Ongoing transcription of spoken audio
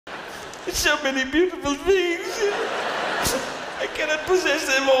So many beautiful things. I cannot possess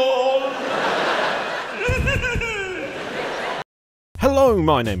them all. Hello,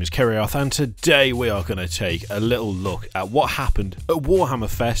 my name is Nighthaunt, and today we are going to take a little look at what happened at Warhammer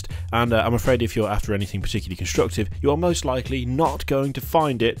Fest, and I'm afraid if you're after anything particularly constructive, you are most likely not going to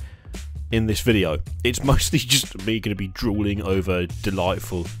find it in this video. It's mostly just me going to be drooling over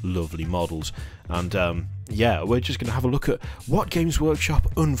delightful, lovely models, and yeah, we're just going to have a look at what Games Workshop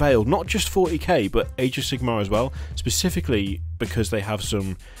unveiled, not just 40k, but Age of Sigmar as well, specifically because they have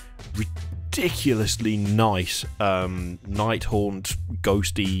some ridiculously nice Nighthaunt,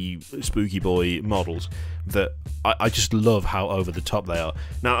 ghosty, spooky boy models that I just love how over the top they are.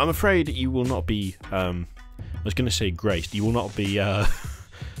 Now, I'm afraid you will not be, I was going to say graced, you will not be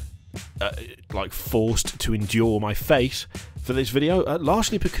like forced to endure my face for this video,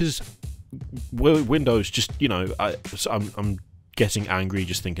 largely because Windows just, you know, I'm getting angry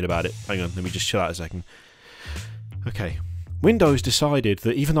just thinking about it. Hang on, let me just chill out a second. Okay, Windows decided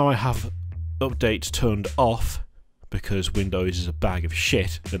that even though I have updates turned off because Windows is a bag of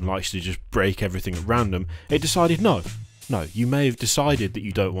shit and likes to just break everything at random, it decided no, you may have decided that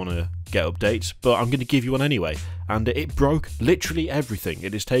you don't want to get updates, but I'm going to give you one anyway. And it broke literally everything.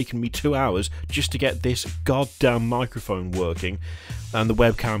 It has taken me 2 hours just to get this goddamn microphone working, and the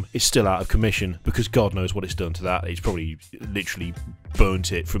webcam is still out of commission because God knows what it's done to that. It's probably literally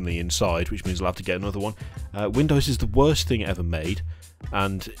burnt it from the inside, which means I'll have to get another one. Windows is the worst thing ever made,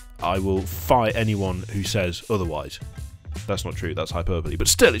 and I will fight anyone who says otherwise. That's not true, that's hyperbole, but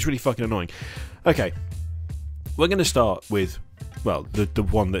still, it's really fucking annoying. Okay, we're going to start with, well, the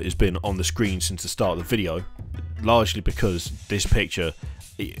one that has been on the screen since the start of the video, largely because this picture,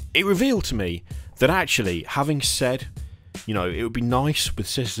 it revealed to me that actually, having said, you know, it would be nice with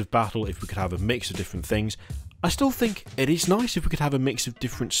Sisters of Battle if we could have a mix of different things, I still think it is nice if we could have a mix of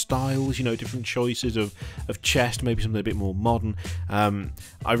different styles, you know, different choices of chest, maybe something a bit more modern.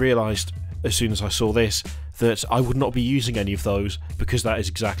 I realised as soon as I saw this that I would not be using any of those because that is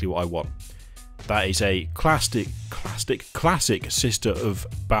exactly what I want. That is a classic Sister of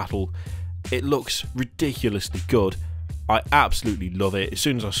Battle. It looks ridiculously good. I absolutely love it. As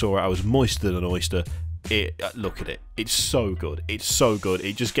soon as I saw it, I was moister than an oyster. Look at it. It's so good. It's so good.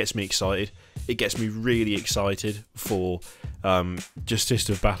 It just gets me excited. It gets me really excited for just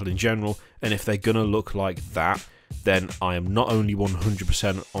Sister of Battle in general. And if they're gonna look like that, then I am not only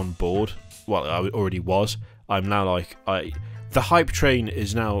 100% on board. Well, I already was. I'm now like the hype train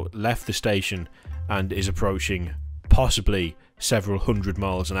is now left the station and is approaching possibly several hundred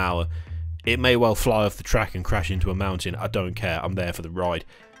miles an hour. It may well fly off the track and crash into a mountain. I don't care. I'm there for the ride.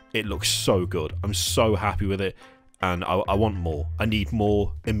 It looks so good. I'm so happy with it, and I want more. I need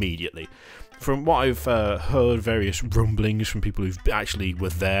more immediately. From what I've heard, various rumblings from people who actually were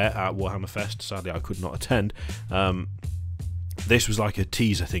there at Warhammer Fest, sadly I could not attend, this was like a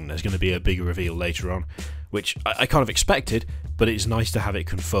teaser thing. There's going to be a bigger reveal later on, which I kind of expected, but it's nice to have it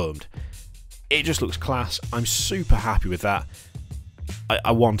confirmed. It just looks class. I'm super happy with that.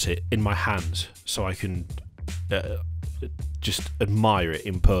 I want it in my hands so I can just admire it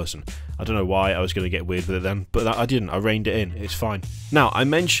in person. I don't know why I was going to get weird with it then, but I didn't. I reined it in. It's fine. Now, I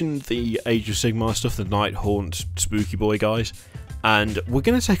mentioned the Age of Sigmar stuff, the Nighthaunt Spooky Boy guys, and we're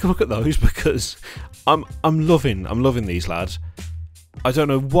going to take a look at those because I'm loving these lads. I don't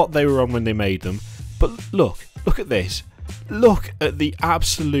know what they were on when they made them, but look at this. Look at the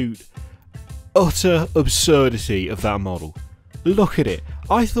absolute utter absurdity of that model. Look at it.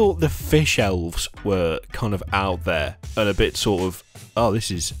 I thought the fish elves were kind of out there and a bit sort of, oh,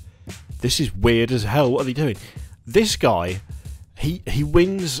 this is weird as hell. What are they doing? This guy, he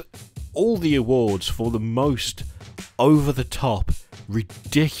wins all the awards for the most over the top,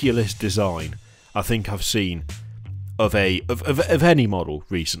 ridiculous design I think I've seen of any model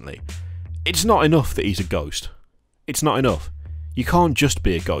recently. It's not enough that he's a ghost. It's not enough. You can't just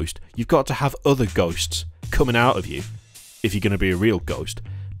be a ghost. You've got to have other ghosts coming out of you if you're going to be a real ghost.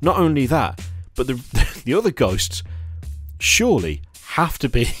 Not only that, but the other ghosts surely have to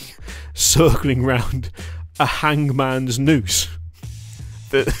be circling round a hangman's noose.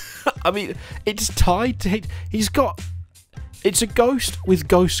 I mean, it's tied to... It's a ghost with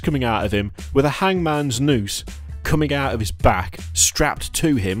ghosts coming out of him, with a hangman's noose coming out of his back, strapped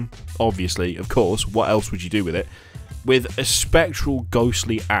to him, obviously, of course, what else would you do with it, with a spectral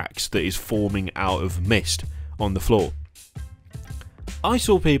ghostly axe that is forming out of mist on the floor. I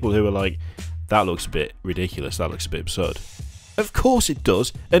saw people who were like, that looks a bit ridiculous, that looks a bit absurd. Of course it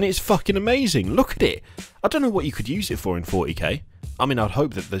does, and it's fucking amazing, look at it! I don't know what you could use it for in 40k. I mean, I'd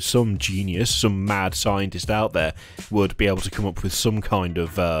hope that there's some genius, some mad scientist out there would be able to come up with some kind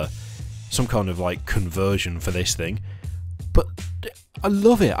of some kind of like conversion for this thing, but I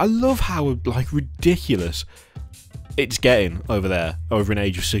love it. I love how like ridiculous it's getting over there, over in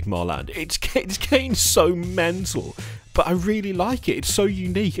Age of Sigmar land. It's getting so mental, but I really like it. It's so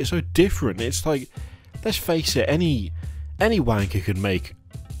unique. It's so different. It's like, let's face it, any wanker could make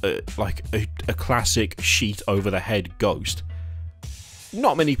like a classic sheet over the head ghost.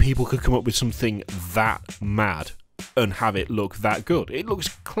 Not many people could come up with something that mad and have it look that good. It looks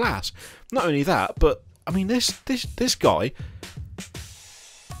class. Not only that, but I mean, this guy,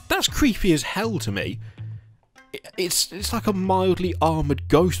 that's creepy as hell to me. It's like a mildly armoured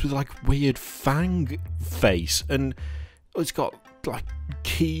ghost with like weird fang face, and it's got like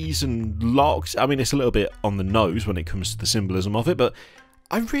keys and locks. I mean, it's a little bit on the nose when it comes to the symbolism of it, but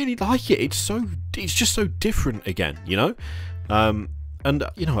I really like it. It's just so different again, you know. And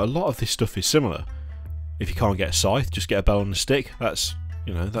you know, a lot of this stuff is similar. If you can't get a scythe, just get a bell on the stick. That's,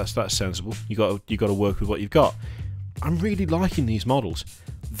 you know, that's sensible. You got to work with what you've got. I'm really liking these models.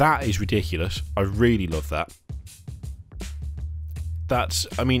 That is ridiculous. I really love that.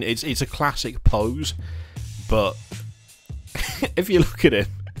 I mean, it's a classic pose, but if you look at him,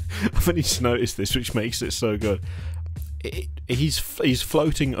 I've only just noticed this, which makes it so good. He's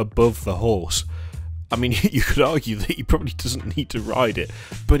floating above the horse. I mean, you could argue that he probably doesn't need to ride it,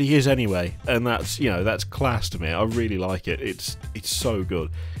 but he is anyway, and that's, you know, that's class to me. I really like it. It's so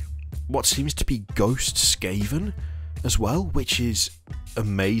good. What seems to be Ghost Skaven as well, which is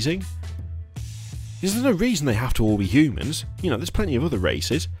amazing. There's no reason they have to all be humans. You know, there's plenty of other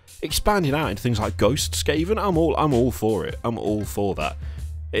races. Expanding out into things like Ghost Skaven, I'm all for it. I'm all for that.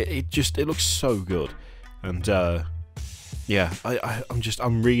 It looks so good, and yeah,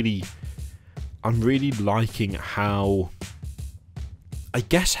 I'm really liking how, I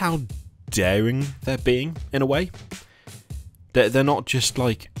guess, how daring they're being in a way. They're not just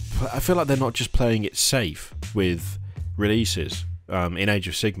like, I feel like they're not just playing it safe with releases. In Age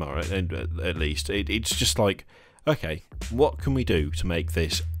of Sigmar, at least, it's just like, okay, what can we do to make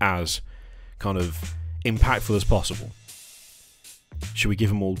this as kind of impactful as possible? Should we give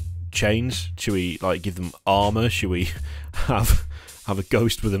them all chains? Should we like give them armor? Should we have a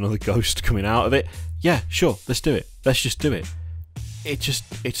ghost with another ghost coming out of it? Yeah, sure, let's do it. Let's just do it.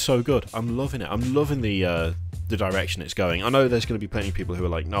 It's so good. I'm loving it. I'm loving the direction it's going. I know there's going to be plenty of people who are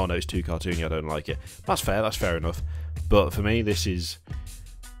like, no, it's too cartoony, I don't like it. That's fair enough. But for me, this is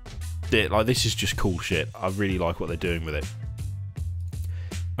just cool shit. I really like what they're doing with it.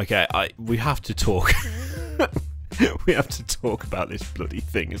 Okay, we have to talk. We have to talk about this bloody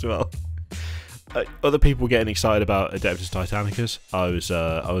thing as well. Other people getting excited about Adeptus Titanicus.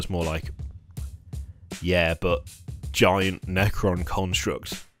 I was more like, yeah, but giant Necron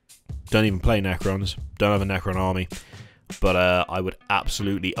constructs. Don't even play Necrons. Don't have a Necron army. But I would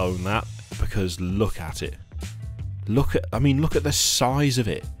absolutely own that, because look at it. Look at the size of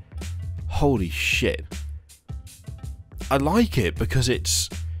it. Holy shit. I like it because it's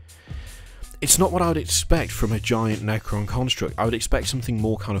not what I would expect from a giant Necron construct. I would expect something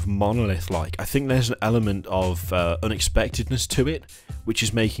more kind of monolith-like. I think there's an element of unexpectedness to it, which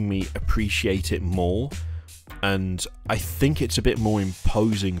is making me appreciate it more. And I think it's a bit more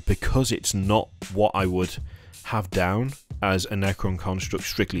imposing because it's not what I would have down as a Necron construct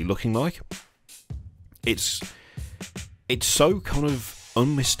strictly looking like. It's so kind of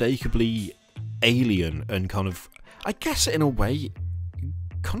unmistakably alien and kind of, I guess in a way,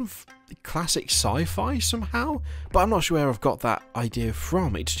 kind of classic sci-fi somehow, but I'm not sure where I've got that idea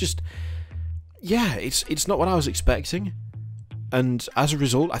from. It's just, yeah, it's not what I was expecting, and as a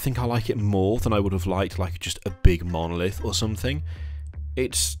result, I think I like it more than I would have liked like just a big monolith or something.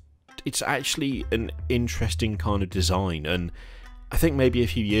 It's actually an interesting kind of design, and I think maybe a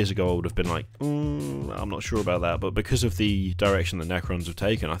few years ago I would have been like, I'm not sure about that, but because of the direction the Necrons have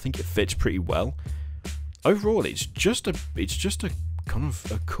taken, I think it fits pretty well. Overall, it's just a kind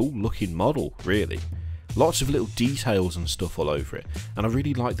of a cool looking model, really. Lots of little details and stuff all over it, and I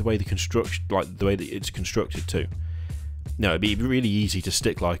really like the way the that it's constructed too. No, it'd be really easy to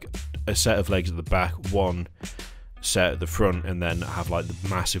stick like a set of legs at the back, one set at the front, and then have like the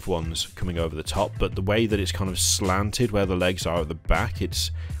massive ones coming over the top, but the way that it's kind of slanted where the legs are at the back, it's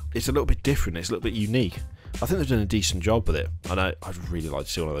a little bit different, it's a little bit unique. I think they've done a decent job with it, and I'd really like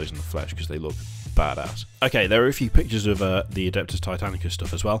to see one of those in the flesh because they look badass. Okay, there are a few pictures of the Adeptus Titanicus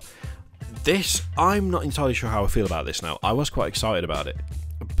stuff as well. This, I'm not entirely sure how I feel about this now. I was quite excited about it,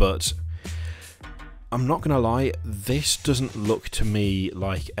 but I'm not gonna lie, this doesn't look to me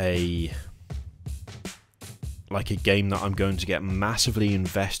like a like a game that I'm going to get massively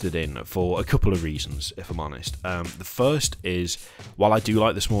invested in for a couple of reasons, if I'm honest. The first is, while I do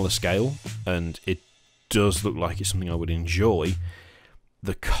like the smaller scale, and it does look like it's something I would enjoy,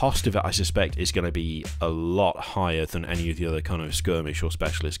 the cost of it, I suspect, is going to be a lot higher than any of the other kind of skirmish or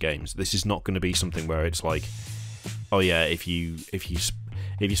specialist games. This is not going to be something where it's like, oh yeah, if you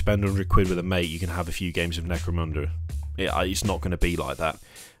spend £100 with a mate, you can have a few games of Necromunda. It's not going to be like that.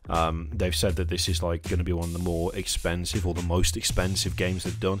 They've said that this is like going to be one of the more expensive, or the most expensive games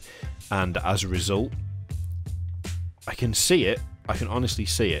they've done, and as a result, I can see it. I can honestly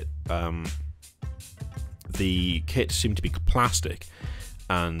see it. The kits seem to be plastic,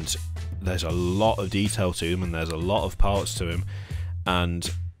 and there's a lot of detail to them, and there's a lot of parts to them,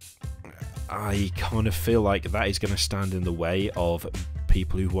 and I kind of feel like that is going to stand in the way of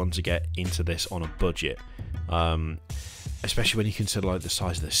people who want to get into this on a budget. Especially when you consider like the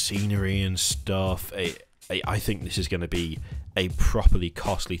size of the scenery and stuff. I think this is going to be a properly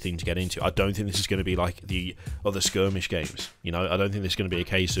costly thing to get into. I don't think this is going to be like the other skirmish games. You know, I don't think this is going to be a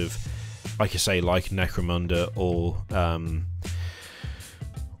case of, like I say, like Necromunda or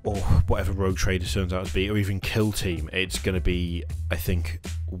whatever Rogue Trader turns out to be, or even Kill Team. It's going to be, I think,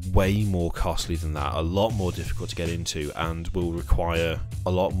 way more costly than that, a lot more difficult to get into, and will require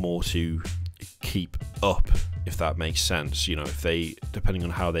a lot more to keep up, if that makes sense. You know, if they, depending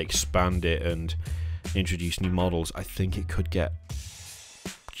on how they expand it and introduce new models, I think it could get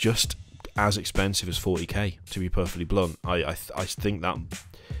just as expensive as 40k, to be perfectly blunt. I think that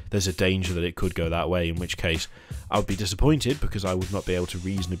there's a danger that it could go that way, in which case I would be disappointed, because I would not be able to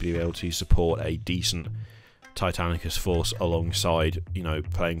reasonably be able to support a decent Titanicus force alongside, you know,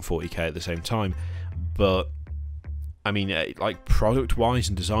 playing 40k at the same time. But I mean, like, product-wise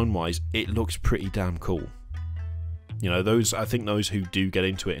and design-wise, it looks pretty damn cool. You know, I think those who do get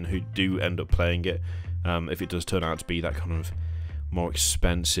into it and who do end up playing it, if it does turn out to be that kind of more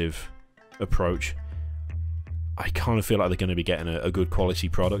expensive approach, I kind of feel like they're going to be getting a good quality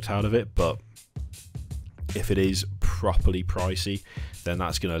product out of it. But if it is properly pricey, then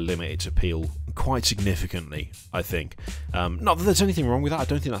that's going to limit its appeal quite significantly, I think. Not that there's anything wrong with that. I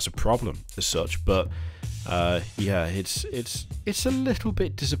don't think that's a problem as such, but yeah, it's a little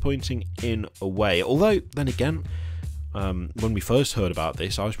bit disappointing in a way. Although, then again, when we first heard about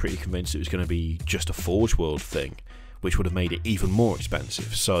this, I was pretty convinced it was going to be just a Forge World thing, which would have made it even more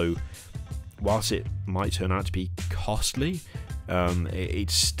expensive. So, whilst it might turn out to be costly,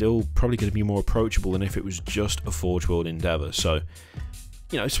 it's still probably going to be more approachable than if it was just a Forge World endeavour. So,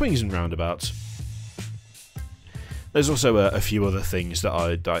 you know, swings and roundabouts. There's also a few other things that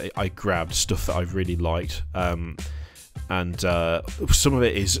I grabbed, stuff that I've really liked, and some of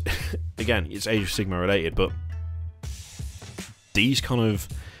it is, again, it's Age of Sigmar related, but these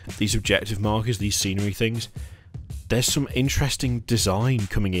objective markers, these scenery things, there's some interesting design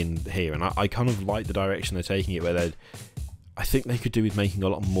coming in here, and I kind of like the direction they're taking it, where I think they could do with making a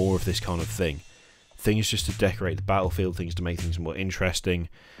lot more of this kind of thing. Things just to decorate the battlefield, things to make things more interesting.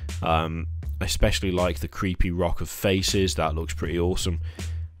 Especially like the creepy rock of faces, that looks pretty awesome.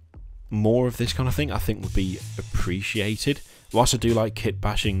 More of this kind of thing I think would be appreciated. Whilst I do like kit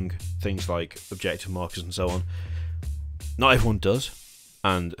bashing things like objective markers and so on, not everyone does,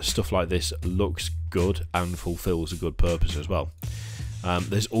 and stuff like this looks good and fulfills a good purpose as well.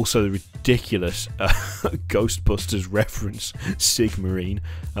 There's also the ridiculous Ghostbusters reference Sigmarine,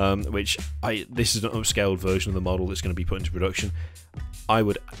 which this is an upscaled version of the model that's going to be put into production. I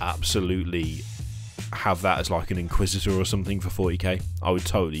would absolutely have that as like an Inquisitor or something for 40k. I would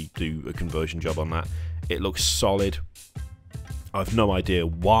totally do a conversion job on that. It looks solid. I've no idea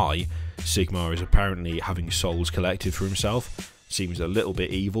why Sigmar is apparently having souls collected for himself. Seems a little bit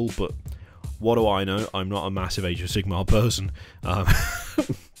evil, but what do I know? I'm not a massive Age of Sigmar person.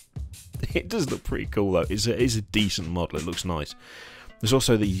 It does look pretty cool though. It's a decent model. It looks nice. There's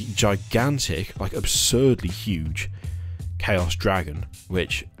also the gigantic, like absurdly huge Chaos Dragon,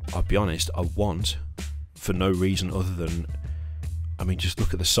 which, I'll be honest, I want for no reason other than, I mean, just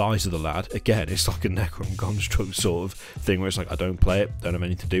look at the size of the lad. Again, it's like a Necron construct sort of thing where it's like, I don't play it, don't have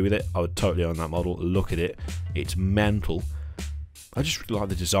anything to do with it. I would totally own that model. Look at it. It's mental. I just really like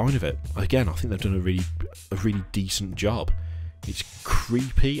the design of it. Again, I think they've done a really decent job. It's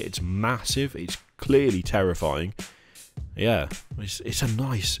creepy, it's massive, it's clearly terrifying. Yeah, it's a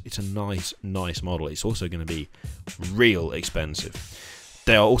nice model. It's also going to be real expensive.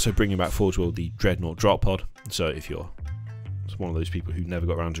 They are also bringing back Forge World the Dreadnought Drop Pod. So if you're one of those people who never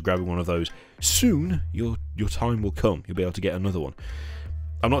got around to grabbing one of those, soon your time will come. You'll be able to get another one.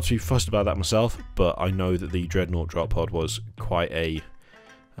 I'm not too fussed about that myself, but I know that the Dreadnought Drop Pod was quite a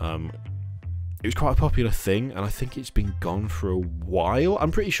it was quite a popular thing, and I think it's been gone for a while.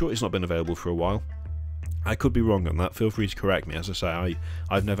 I'm pretty sure it's not been available for a while. I could be wrong on that. Feel free to correct me. As I say,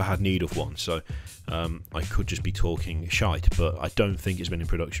 I've never had need of one, so I could just be talking shite, but I don't think it's been in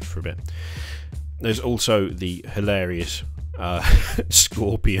production for a bit. There's also the hilarious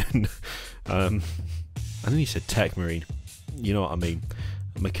Scorpion. I think he said Tech Marine. You know what I mean?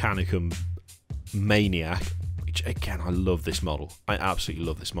 Mechanicum Maniac. Which, again, I love this model. I absolutely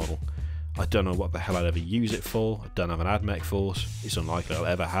love this model. I don't know what the hell I'd ever use it for. I don't have an AdMech force. It's unlikely I'll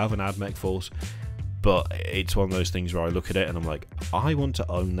ever have an AdMech force. But it's one of those things where I look at it and I'm like, I want to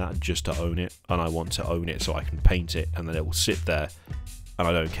own that just to own it, and I want to own it so I can paint it, and then it will sit there, and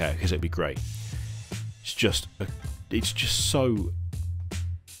I don't care because it'd be great. It's just so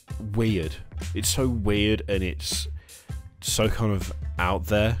weird. It's so weird, and it's so kind of out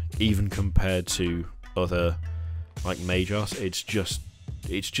there, even compared to other like mage art. It's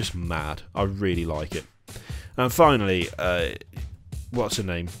just mad. I really like it. And finally, what's her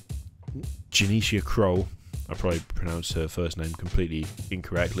name? Janicia Kroll. I probably pronounced her first name completely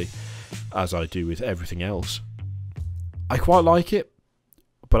incorrectly, as I do with everything else. I quite like it,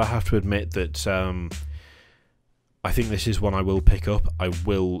 but I have to admit that I think this is one I will pick up. I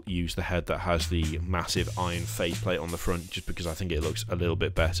will use the head that has the massive iron faceplate on the front, just because I think it looks a little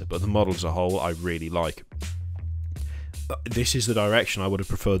bit better. But the model as a whole, I really like. This is the direction I would have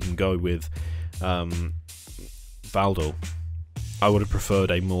preferred them go with Valdor. I would have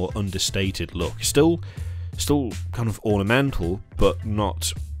preferred a more understated look. Still kind of ornamental, but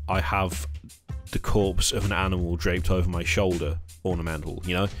not, I have the corpse of an animal draped over my shoulder ornamental,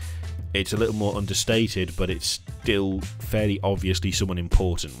 you know? It's a little more understated, but it's still fairly obviously someone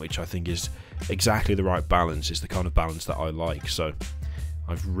important, which I think is exactly the right balance, is the kind of balance that I like. So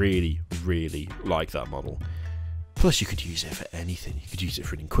I've really, really liked that model. Plus, you could use it for anything. You could use it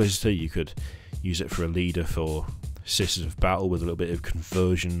for an Inquisitor, you could use it for a leader for Sisters of Battle with a little bit of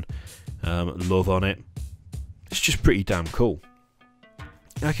conversion love on it. It's just pretty damn cool.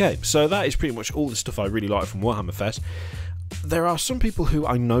 Okay, so that is pretty much all the stuff I really like from Warhammer Fest. There are some people who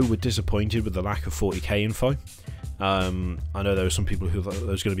I know were disappointed with the lack of 40k info. I know there were some people who thought there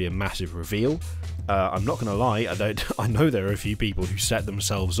was going to be a massive reveal. I'm not going to lie, I know there are a few people who set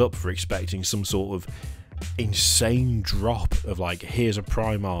themselves up for expecting some sort of insane drop of like, here's a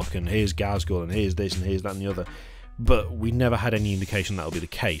Primarch, and here's Gazgul, and here's this, and here's that, and the other. But we never had any indication that would be the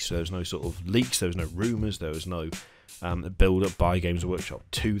case. There was no sort of leaks, there was no rumours, there was no build-up by Games Workshop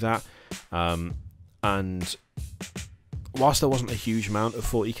to that. And whilst there wasn't a huge amount of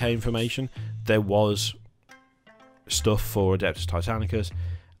 40k information, there was stuff for Adeptus Titanicus,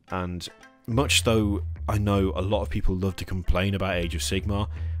 and much though I know a lot of people love to complain about Age of Sigmar,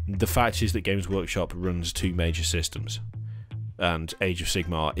 the fact is that Games Workshop runs 2 major systems, and Age of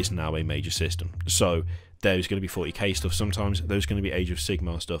Sigmar is now a major system. So there's going to be 40k stuff sometimes, there's going to be Age of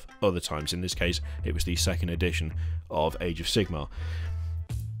Sigmar stuff other times. In this case, it was the 2nd edition of Age of Sigmar.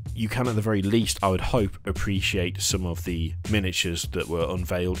 You can, at the very least, I would hope, appreciate some of the miniatures that were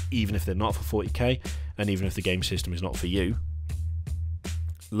unveiled, even if they're not for 40k, and even if the game system is not for you.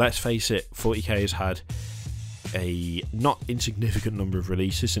 Let's face it, 40k has had a not insignificant number of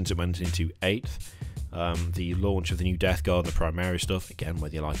releases since it went into 8th. The launch of the new Death Guard and the Primaris stuff, again,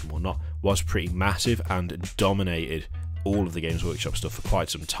 whether you like them or not, was pretty massive and dominated all of the Games Workshop stuff for quite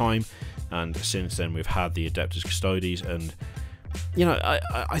some time. And since then, we've had the Adeptus Custodes, and you know,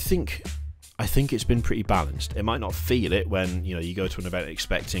 I think it's been pretty balanced. It might not feel it when, you know, you go to an event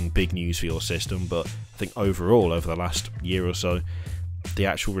expecting big news for your system, but I think overall, over the last year or so, the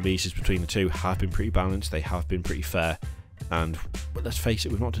actual releases between the two have been pretty balanced. They have been pretty fair, and but let's face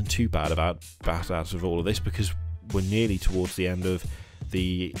it, we've not done too bad out of all of this, because we're nearly towards the end of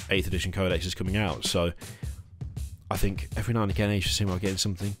the 8th edition codexes coming out. So I think every now and again, Age of Sigmar getting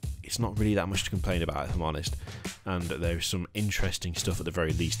something. It's not really that much to complain about, if I'm honest. And there's some interesting stuff at the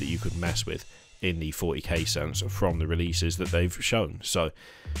very least that you could mess with in the 40k sense from the releases that they've shown. So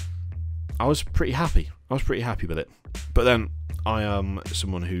I was pretty happy. I was pretty happy with it. But then I am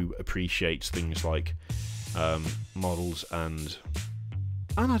someone who appreciates things like models and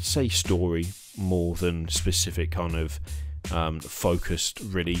I'd say story more than specific kind of focused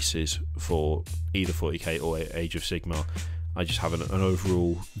releases for either 40k or Age of Sigmar. I just have an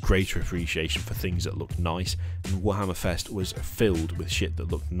overall greater appreciation for things that look nice, and Warhammer Fest was filled with shit that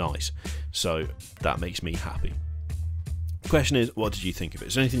looked nice, so that makes me happy. The question is, what did you think of it?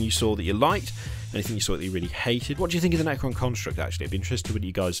 Is there anything you saw that you liked? Anything you saw that you really hated? What do you think of the Necron construct, actually? I'd be interested what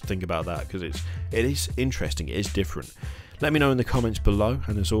you guys think about that, because it is interesting, it is different. Let me know in the comments below,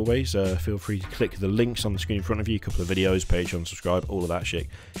 and as always, feel free to click the links on the screen in front of you, a couple of videos, Patreon, subscribe, all of that shit.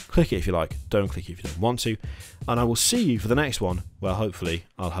 Click it if you like, don't click it if you don't want to, and I will see you for the next one, where hopefully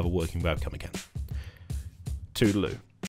I'll have a working webcam again. Toodaloo.